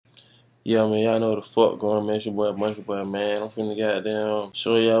Yeah, man, y'all know what the fuck going on, man. It's your boy Monkey Boy, man. I'm finna goddamn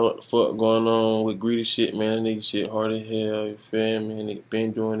show y'all what the fuck going on with greedy shit, man. That nigga shit hard as hell, you feel me? Nigga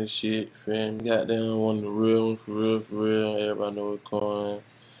been doing this shit, you feel me? Goddamn one of the real ones, for real. Everybody know what's going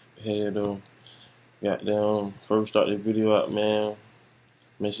ahead though. Goddamn, first start the video out, man.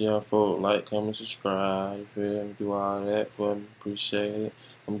 Make sure y'all folks like, comment, subscribe, you feel me? Do all that for me, appreciate it.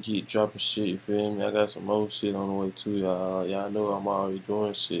 I'm gonna keep dropping shit, you feel me? I got some more shit on the way too, y'all. Y'all know I'm already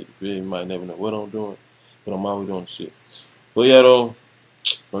doing shit, you feel me? You might never know what I'm doing, but I'm always doing shit. But yeah, though,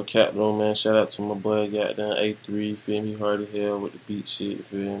 no cap though, man. Shout out to my boy, goddamn 5thWard, you feel me? He hard as hell with the beat shit, you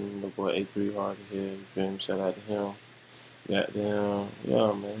feel me? My boy 5thWard hard as hell, you feel me? Shout out to him. Goddamn,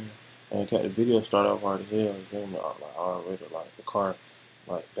 yeah, man. And got the video start off hard as hell, you feel me? Like already, like the car,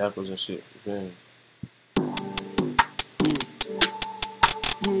 like backwards and shit, you feel me?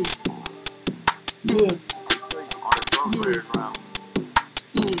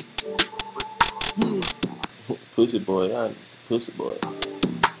 Pussyboys, y'all niggas Pussyboys.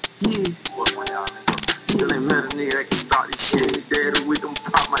 Still ain't met a nigga that can start this shit. Every day of the week, I'm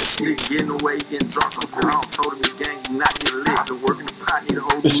pop my shit. Getting away, getting drunk so quick. Told him the gang, you not get lit. Been working the pot, need a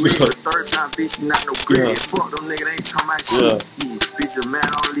whole new rig. The third time, bitch, you not no grid. Fuck them niggas, they ain't talking about shit. Bitch, a man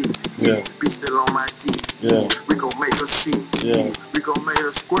on lead. Bitch, still on my D. Rico make her see. Rico make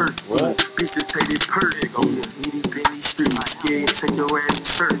her squirt. Bitch, just take this perk. Need deep in these streets. Scared, take your ass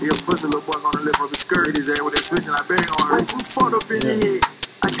to church. Your pussy little boy gonna lift up his skirt. His ass with that switch and I bet he on her. I'm fucked up in the head.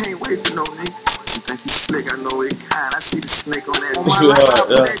 I can't wait for no nigga. You think he slick, I know he kind. I see the snake on that. On my life, I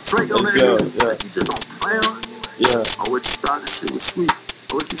put that Drake on that. Like he just don't play on it. Oh, what you thought this shit was sweet.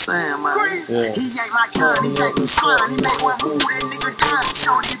 What you saying, man? He ain't like gun, he think he slime. He make one move, that nigga down.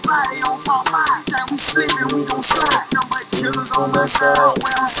 Show his body on 4-5. Think we slippin', we gon' slide. Number killers on my side.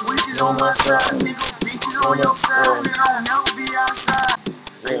 Well, switches on my side. Nigga, bitches on your side. We don't never be outside.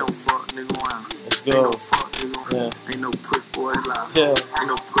 Ain't no fuck nigga around. Ain't no fuck nigga around. Ain't no push boy loud. Ain't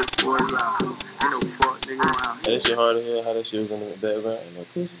no push boy loud. Ain't no fuck nigga around. That shit hard to hear how that shit was in the background. Ain't no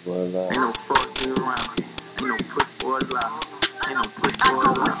Pussyboys loud. Ain't no fuck nigga around. Ain't no push boy loud. Ain't no push boy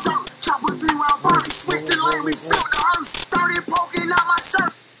loud. Chopper 3-round body, switch the lane, we felt the earth. Started poking out my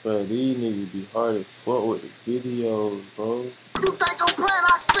shirt. Bro, these niggas be hard as fuck with the videos, bro. You think I'm playing,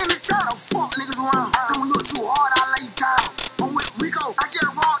 I spin the channel. Fuck niggas around. Don't look too hard, I lay down. I'm with Rico, I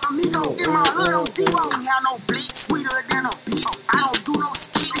just robbed Amigo. In my hood on D-Row, we have no bleach, sweeter than a bitch. I don't do no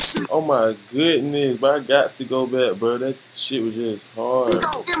skit shit. Oh my goodness, bro, I got to go back, bro. That shit was just hard. In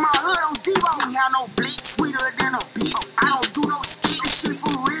my hood on D-Row, we have no bleach, sweeter than a bitch. I don't do no skit shit for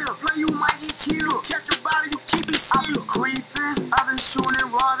real. Play, you might get killed. Catch a body, you keep it sealed. I been creeping, I been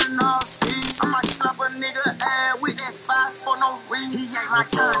shooting, robbing all fiends. I might slap a nigga ass with that 5 for no ring. He ain't like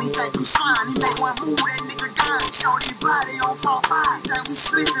gun, he think he slime. He make one move, that nigga down. Show his body on 4-5. Think we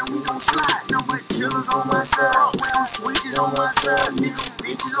slippin', we gon' slide. Number killers on my side. Well, switches on my side. Nigga,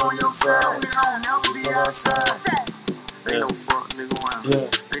 bitches on your side. We don't never be outside. Ain't no fuck nigga around.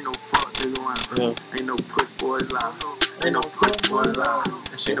 Ain't no fuck nigga around. Ain't no push boy loud. Ain't no push boy loud.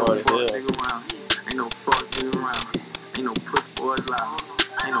 Ain't no fuck nigga around. Ain't no fuck nigga around. Ain't no push boy loud.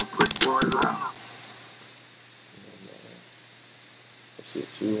 Ain't no push boy loud. That shit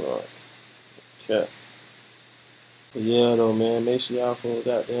too hard. Cat. But yeah, though, man, make sure y'all folks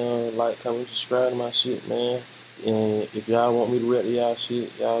goddamn like, comment, subscribe to my shit, man. And if y'all want me to react to y'all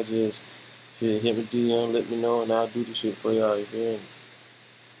shit, y'all just hit me DM, let me know, and I'll do the shit for y'all, you feel me?